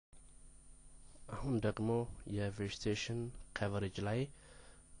አሁን ደግሞ የቬጂቴሽን ከቨሬጅ ላይ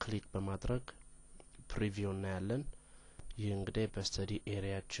ክሊክ በማድረግ ፕሪቪው እናያለን። ይህ እንግዲህ በስተዲ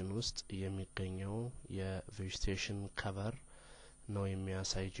ኤሪያችን ውስጥ የሚገኘው የቬጂቴሽን ከቨር ነው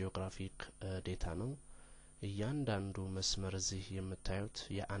የሚያሳይ ጂኦግራፊክ ዴታ ነው። እያንዳንዱ መስመር እዚህ የምታዩት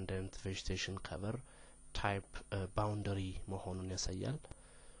የአንድ አይነት ቬጂቴሽን ከቨር ታይፕ ባውንደሪ መሆኑን ያሳያል።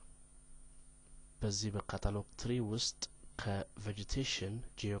 በዚህ በካታሎግ ትሪ ውስጥ ከቬጂቴሽን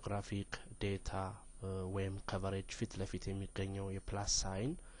ጂኦግራፊክ ዴታ ወይም ከቨሬጅ ፊት ለፊት የሚገኘው የፕላስ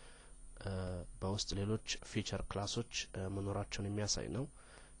ሳይን በውስጥ ሌሎች ፊቸር ክላሶች መኖራቸውን የሚያሳይ ነው።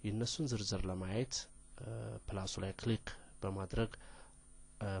 የነሱን ዝርዝር ለማየት ፕላሱ ላይ ክሊክ በማድረግ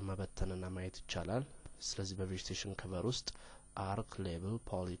መበተንና ማየት ይቻላል። ስለዚህ በቬጂቴሽን ከቨር ውስጥ አርክ፣ ሌብል፣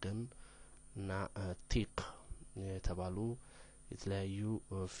 ፖሊገን እና ቲክ የተባሉ የተለያዩ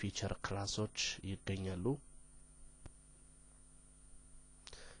ፊቸር ክላሶች ይገኛሉ።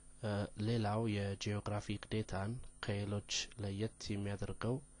 ሌላው የጂኦግራፊክ ዴታን ከሌሎች ለየት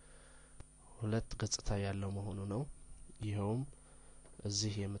የሚያደርገው ሁለት ገጽታ ያለው መሆኑ ነው። ይኸውም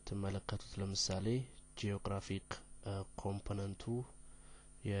እዚህ የምትመለከቱት ለምሳሌ ጂኦግራፊክ ኮምፖነንቱ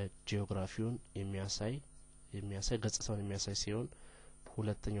የጂኦግራፊውን የሚያሳይ ገጽታውን የሚያሳይ ሲሆን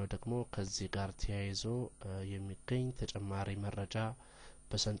ሁለተኛው ደግሞ ከዚህ ጋር ተያይዞ የሚገኝ ተጨማሪ መረጃ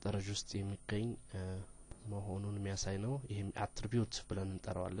በሰንጠረዥ ውስጥ የሚገኝ መሆኑን የሚያሳይ ነው። ይሄም አትሪቢዩት ብለን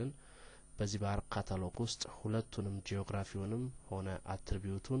እንጠራዋለን። በዚህ በአርክ ካታሎግ ውስጥ ሁለቱንም ጂኦግራፊውንም ሆነ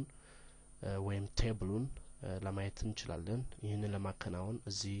አትሪቢዩቱን ወይም ቴብሉን ለማየት እንችላለን። ይህንን ለማከናወን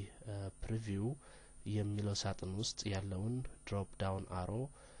እዚህ ፕሪቪው የሚለው ሳጥን ውስጥ ያለውን ድሮፕ ዳውን አሮ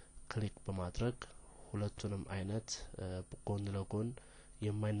ክሊክ በማድረግ ሁለቱንም አይነት ጎን ለጎን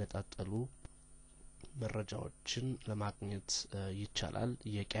የማይነጣጠሉ መረጃዎችን ለማግኘት ይቻላል።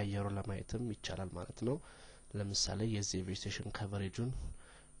 የቀያየሩ ለማየትም ይቻላል ማለት ነው። ለምሳሌ የዚህ ቬጂቴሽን ከቨሬጁን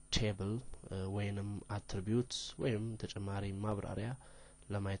ቴብል ወይንም አትሪቢዩት ወይም ተጨማሪ ማብራሪያ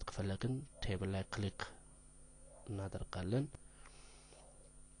ለማየት ከፈለግን ቴብል ላይ ክሊክ እናደርጋለን።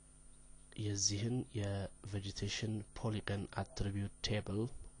 የዚህን የቬጂቴሽን ፖሊገን አትሪቢዩት ቴብል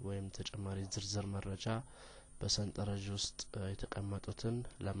ወይም ተጨማሪ ዝርዝር መረጃ በሰንጠረዥ ውስጥ የተቀመጡትን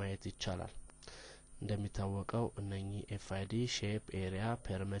ለማየት ይቻላል። እንደሚታወቀው እነኚህ ኤፍአይዲ፣ ሼፕ፣ ኤሪያ፣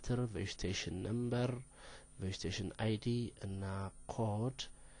 ፔሪሜትር፣ ቬጂቴሽን ነምበር፣ ቬጂቴሽን አይዲ እና ኮድ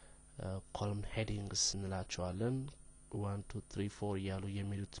ኮለም ሄዲንግስ እንላቸዋለን። 1 2 3 4 እያሉ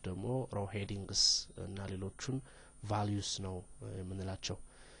የሚሉት ደግሞ ሮ ሄዲንግስ እና ሌሎቹን ቫልዩስ ነው የምንላቸው።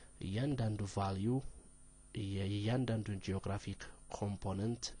 እያንዳንዱ ቫልዩ የእያንዳንዱን ጂኦግራፊክ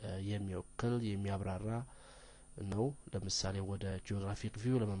ኮምፖነንት የሚወክል የሚያብራራ ነው። ለምሳሌ ወደ ጂኦግራፊክ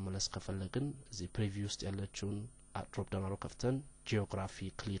ቪው ለመመለስ ከፈለግን እዚህ ፕሪቪው ውስጥ ያለችውን ድሮፕ ዳውን አሮ ከፍተን ጂኦግራፊ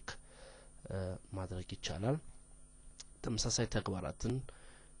ክሊክ ማድረግ ይቻላል። ተመሳሳይ ተግባራትን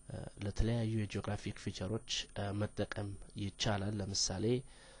ለተለያዩ የጂኦግራፊክ ፊቸሮች መጠቀም ይቻላል። ለምሳሌ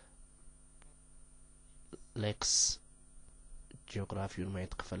ሌክስ ጂኦግራፊውን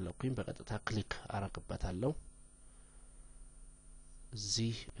ማየት ከፈለኩኝ በቀጥታ ክሊክ አረግበታለሁ።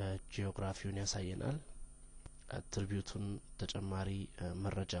 እዚህ ጂኦግራፊውን ያሳየናል። አትሪቢዩቱን ተጨማሪ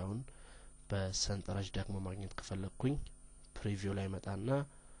መረጃውን በሰንጠረዥ ደግሞ ማግኘት ከፈለኩኝ ፕሪቪው ላይ መጣና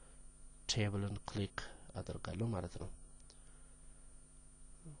ቴብልን ክሊክ አደርጋለሁ ማለት ነው።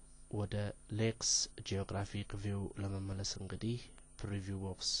 ወደ ሌክስ ጂኦግራፊክ ቪው ለመመለስ እንግዲህ ፕሪቪው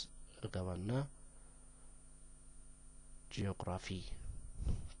ቦክስ እገባና ጂኦግራፊ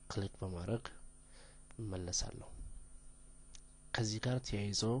ክሊክ በማድረግ እመለሳለሁ። ከዚህ ጋር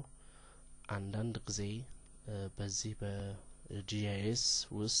ተያይዞ አንዳንድ ጊዜ በዚህ በጂአይኤስ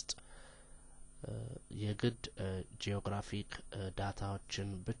ውስጥ የግድ ጂኦግራፊክ ዳታዎችን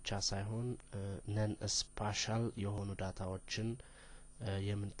ብቻ ሳይሆን ነን ስፓሻል የሆኑ ዳታዎችን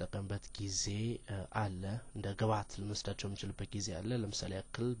የምንጠቀምበት ጊዜ አለ። እንደ ግብዓት ልንወስዳቸው የምንችልበት ጊዜ አለ። ለምሳሌ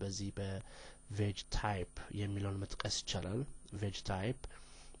ያክል በዚህ በቬጅ ታይፕ የሚለውን መጥቀስ ይቻላል። ቬጅ ታይፕ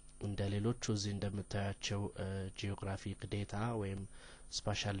እንደ ሌሎቹ እዚህ እንደምታያቸው ጂኦግራፊክ ዴታ ወይም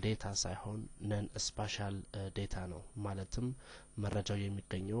ስፓሻል ዴታ ሳይሆን ነን ስፓሻል ዴታ ነው። ማለትም መረጃው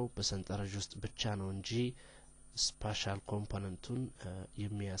የሚገኘው በሰንጠረዥ ውስጥ ብቻ ነው እንጂ ስፓሻል ኮምፖነንቱን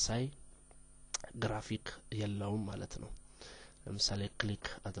የሚያሳይ ግራፊክ የለውም ማለት ነው። ለምሳሌ ክሊክ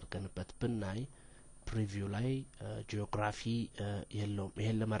አድርገንበት ብናይ ፕሪቪው ላይ ጂኦግራፊ የለውም።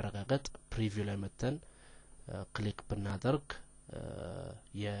 ይሄን ለማረጋገጥ ፕሪቪው ላይ መተን ክሊክ ብናደርግ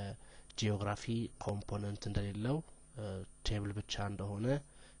የጂኦግራፊ ኮምፖነንት እንደሌለው ቴብል ብቻ እንደሆነ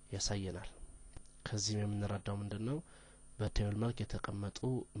ያሳየናል። ከዚህም የምንረዳው ምንድነው በቴብል መልክ የተቀመጡ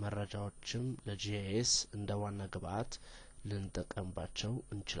መረጃዎችም ለጂአይኤስ እንደ ዋና ግብዓት ልንጠቀምባቸው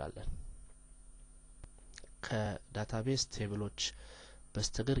እንችላለን። ከዳታቤስ ቴብሎች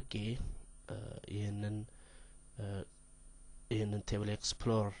በስተግርጌ ይህንን ቴብል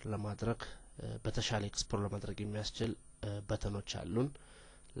ኤክስፕሎር ለማድረግ በተሻለ ኤክስፕሎር ለማድረግ የሚያስችል በተኖች አሉን።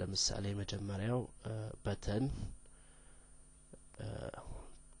 ለምሳሌ መጀመሪያው በተን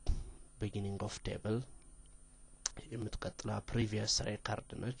beginning of table የምትቀጥለው previous record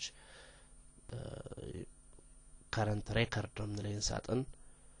ነች። current record ነው የምንለው ሳጥን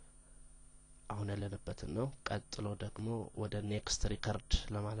አሁን ያለንበትን ነው። ቀጥሎ ደግሞ ወደ next record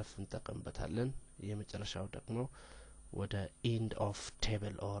ለማለፍ እንጠቀምበታለን። የመጨረሻው ደግሞ ወደ end of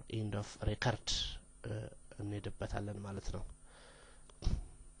table or end of record እንሄድበታለን ማለት ነው።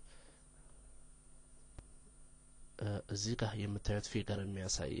 እዚህ ጋር የምታዩት ፊገር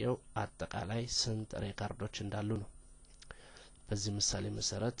የሚያሳየው አጠቃላይ ስንት ሬካርዶች እንዳሉ ነው። በዚህ ምሳሌ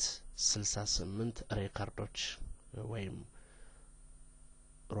መሰረት 68 ሬካርዶች ወይም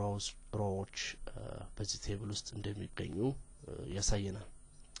ሮዎች በዚህ ቴብል ውስጥ እንደሚገኙ ያሳየናል።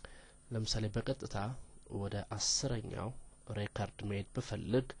 ለምሳሌ በቀጥታ ወደ 10ኛው ሬካርድ መሄድ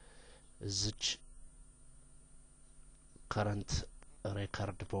ብፈልግ እዚች ከረንት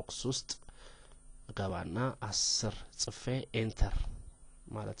ሬካርድ ቦክስ ውስጥ ገባና 10 ጽፌ ኤንተር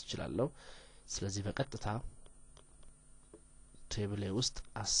ማለት እችላለሁ። ስለዚህ በቀጥታ ቴብል ውስጥ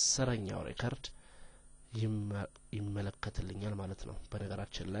 10ኛው ሬካርድ ይመለከትልኛል ማለት ነው።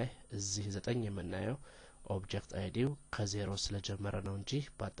 በነገራችን ላይ እዚህ 9 የምናየው ኦብጀክት አይዲው ከ0 ስለጀመረ ነው እንጂ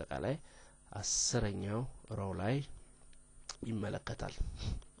በአጠቃላይ 10ኛው ሮው ላይ ይመለከታል።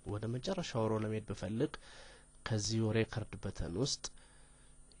 ወደ መጨረሻው ሮው ለመሄድ ብፈልግ ከዚህ ሬካርድ በተን ውስጥ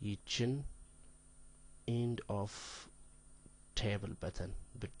ይችን end of table በተን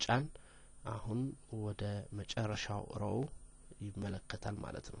ብጫን አሁን ወደ መጨረሻው ሮው ይመለከታል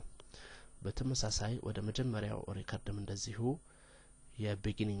ማለት ነው። በተመሳሳይ ወደ መጀመሪያው ሪከርድም እንደዚሁ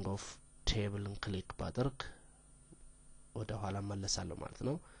የbeginning of tableን ክሊክ ባደርግ ወደ ኋላ መለሳለሁ ማለት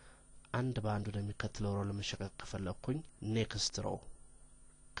ነው። አንድ በአንድ ወደሚከተለው ሮው ለመሸጋገር ከፈለኩኝ next row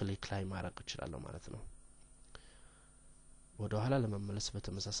ክሊክ ላይ ማድረግ እችላለሁ ማለት ነው። ወደ ኋላ ለመመለስ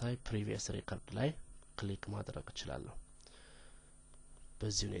በተመሳሳይ previous record ላይ ክሊክ ማድረግ እችላለሁ።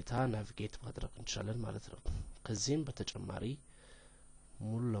 በዚህ ሁኔታ ናቪጌት ማድረግ እንችላለን ማለት ነው። ከዚህም በተጨማሪ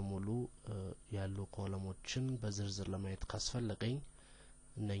ሙሉ ለሙሉ ያሉ ኮለሞችን በዝርዝር ለማየት ካስፈለገኝ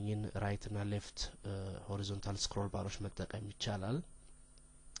እነኚህን ራይት እና ሌፍት ሆሪዞንታል ስክሮል ባሮች መጠቀም ይቻላል።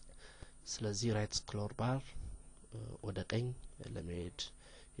 ስለዚህ ራይት ስክሮል ባር ወደ ቀኝ ለመሄድ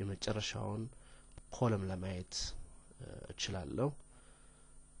የመጨረሻውን ኮለም ለማየት እችላለሁ።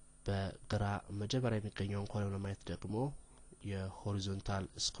 በግራ መጀመሪያ የሚገኘውን ኮለም ለማየት ደግሞ የሆሪዞንታል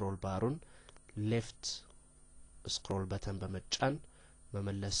ስክሮል ባሩን ሌፍት ስክሮል በተን በመጫን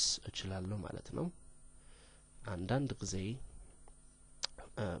መመለስ እችላለሁ ማለት ነው። አንዳንድ ጊዜ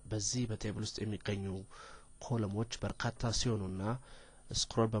በዚህ በቴብል ውስጥ የሚገኙ ኮለሞች በርካታ ሲሆኑና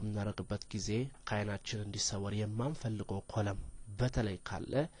ስክሮል በምናደርግበት ጊዜ ከአይናችን እንዲሰወር የማንፈልገው ኮለም በተለይ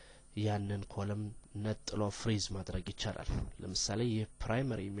ካለ ያንን ኮለም ነጥሎ ፍሪዝ ማድረግ ይቻላል። ለምሳሌ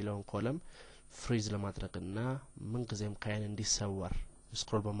የፕራይመሪ የሚለውን ኮለም ፍሪዝ ለማድረግና ምን ጊዜም ከአይን እንዲሰወር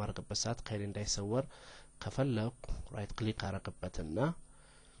ስክሮል በማድረግበት ሰዓት ከአይን እንዳይሰወር ከፈለኩ ራይት ክሊክ አደረግበትና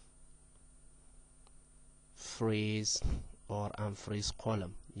ፍሪዝ ኦር አንፍሪዝ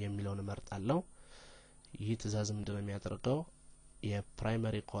ኮለም የሚለውን እመርጣለሁ። ይህ ትእዛዝ ምንድነው የሚያደርገው?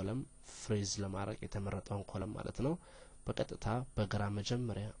 የፕራይመሪ ኮለም ፍሪዝ ለማድረግ የተመረጠውን ኮለም ማለት ነው በቀጥታ በግራ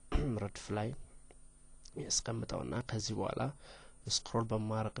መጀመሪያ ረድፍ ላይ ያስቀምጠውና ከዚህ በኋላ ስክሮል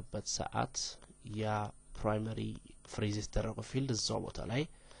በማድረግበት ሰዓት ያ ፕራይመሪ ፍሪዝ የተደረገው ፊልድ እዛው ቦታ ላይ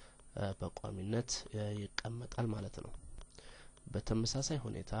በቋሚነት ይቀመጣል ማለት ነው። በተመሳሳይ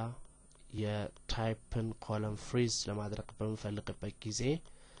ሁኔታ የታይፕን ኮለም ፍሪዝ ለማድረግ በመፈልግበት ጊዜ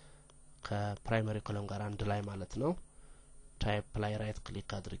ከፕራይመሪ ኮለም ጋር አንድ ላይ ማለት ነው ታይፕ ላይ ራይት ክሊክ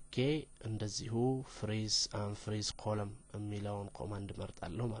አድርጌ እንደዚሁ ፍሪዝ አንፍሪዝ ኮለም የሚለውን ኮማንድ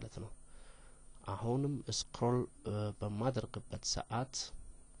መርጣለሁ ማለት ነው። አሁንም ስክሮል በማድረግበት ሰዓት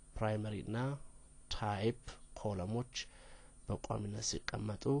ፕራይመሪ እና ታይፕ ኮለሞች በቋሚነት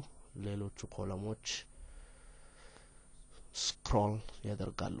ሲቀመጡ ሌሎቹ ኮለሞች ስክሮል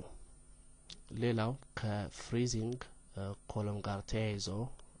ያደርጋሉ። ሌላው ከፍሪዚንግ ኮለም ጋር ተያይዞ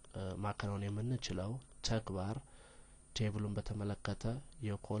ማከናወን የምንችለው ተግባር ቴብሉን በተመለከተ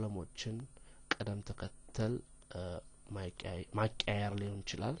የኮለሞችን ቀደም ተከተል ማቀያየር ሊሆን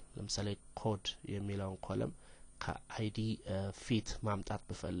ይችላል። ለምሳሌ ኮድ የሚለውን ኮለም ከአይዲ ፊት ማምጣት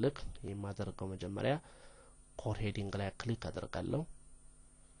ብፈልግ የማደርገው መጀመሪያ ኮድ ሄዲንግ ላይ ክሊክ አደርጋለሁ።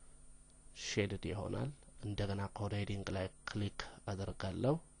 ሼድድ ይሆናል። እንደገና ኮድ ሄዲንግ ላይ ክሊክ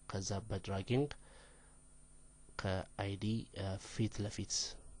አደርጋለሁ። ከዛ በድራጊንግ ከአይዲ ፊት ለፊት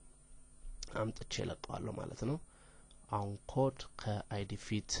አምጥቼ ለቀዋለሁ ማለት ነው። አሁን ኮድ ከአይዲ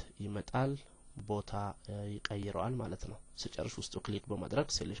ፊት ይመጣል ቦታ ይቀይረዋል ማለት ነው። ስጨርስ ውስጡ ክሊክ በማድረግ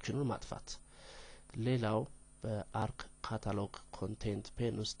ሴሌክሽኑን ማጥፋት። ሌላው በአርክ ካታሎግ ኮንቴንት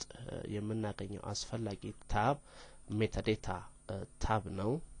ፔን ውስጥ የምናገኘው አስፈላጊ ታብ ሜታዴታ ታብ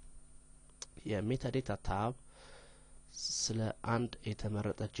ነው። የሜታዴታ ታብ ስለ አንድ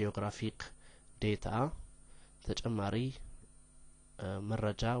የተመረጠ ጂኦግራፊክ ዴታ ተጨማሪ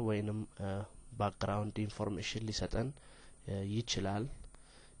መረጃ ወይንም ባክግራውንድ ኢንፎርሜሽን ሊሰጠን ይችላል።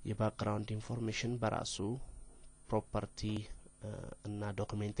 የባክግራውንድ ኢንፎርሜሽን በራሱ ፕሮፐርቲ እና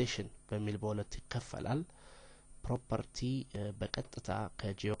ዶክሜንቴሽን በሚል በሁለት ይከፈላል። ፕሮፐርቲ በቀጥታ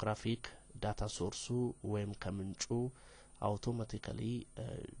ከጂኦግራፊክ ዳታ ሶርሱ ወይም ከምንጩ አውቶማቲካሊ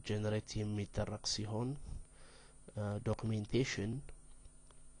ጄኔሬት የሚደረግ ሲሆን ዶክሜንቴሽን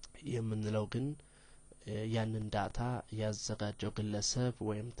የምንለው ግን ያንን ዳታ ያዘጋጀው ግለሰብ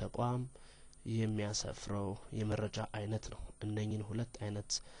ወይም ተቋም የሚያሰፍረው የመረጃ አይነት ነው። እነኚህን ሁለት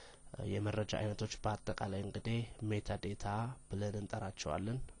አይነት የመረጃ አይነቶች በአጠቃላይ እንግዲህ ሜታዴታ ብለን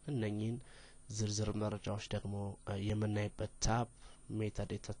እንጠራቸዋለን። እነኚህን ዝርዝር መረጃዎች ደግሞ የምናይበት ታብ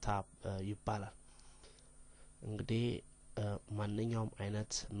ሜታዴታ ታብ ይባላል። እንግዲህ ማንኛውም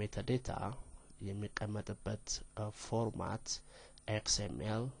አይነት ሜታዴታ የሚቀመጥበት ፎርማት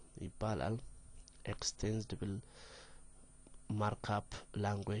ኤክስኤምኤል ይባላል። ኤክስቴንሲብል ማርክአፕ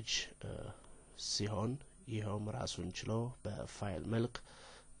ላንጉዌጅ ሲሆን ይኸውም ራሱን ችሎ በፋይል መልክ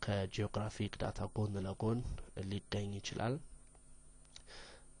ከጂኦግራፊክ ዳታ ጎን ለጎን ሊገኝ ይችላል።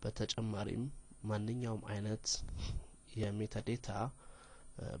 በተጨማሪም ማንኛውም አይነት የሜታዴታ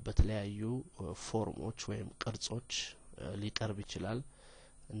በተለያዩ ፎርሞች ወይም ቅርጾች ሊቀርብ ይችላል።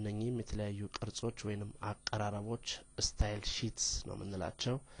 እነኚህም የተለያዩ ቅርጾች ወይንም አቀራረቦች ስታይል ሺትስ ነው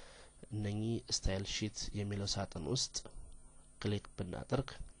የምንላቸው። እነኚህ ስታይል ሺት የሚለው ሳጥን ውስጥ ክሊክ ብናደርግ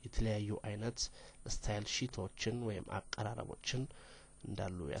የተለያዩ አይነት ስታይል ሺቶችን ወይም አቀራረቦችን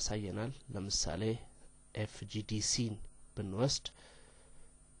እንዳሉ ያሳየናል። ለምሳሌ ኤፍጂዲሲን ብንወስድ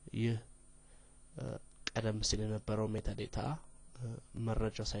ይህ ቀደም ሲል የነበረው ሜታዴታ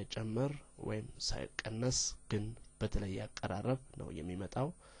መረጃው ሳይጨመር ወይም ሳይቀነስ ግን በተለየ አቀራረብ ነው የሚመጣው።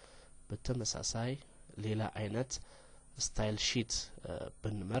 በተመሳሳይ ሌላ አይነት ስታይል ሺት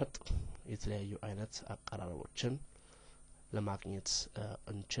ብንመርጥ የተለያዩ አይነት አቀራረቦችን ለማግኘት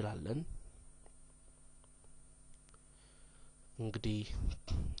እንችላለን። እንግዲህ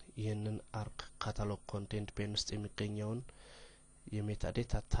ይህንን አርክ ካታሎግ ኮንቴንት ፔን ውስጥ የሚገኘውን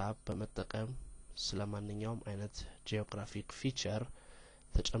የሜታዴታ ታብ በመጠቀም ስለማንኛውም አይነት ጂኦግራፊክ ፊቸር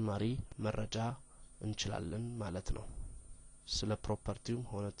ተጨማሪ መረጃ እንችላለን ማለት ነው። ስለ ፕሮፐርቲውም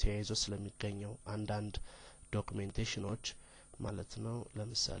ሆነ ተያይዞ ስለሚገኘው አንዳንድ ዶክሜንቴሽኖች ማለት ነው።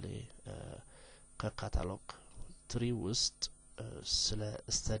 ለምሳሌ ከካታሎግ ትሪ ውስጥ ስለ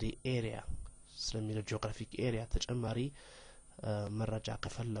ስተዲ ኤሪያ ስለሚለው ጂኦግራፊክ ኤሪያ ተጨማሪ መረጃ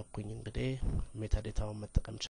ከፈለኩኝ እንግዲህ ሜታዴታውን መጠቀም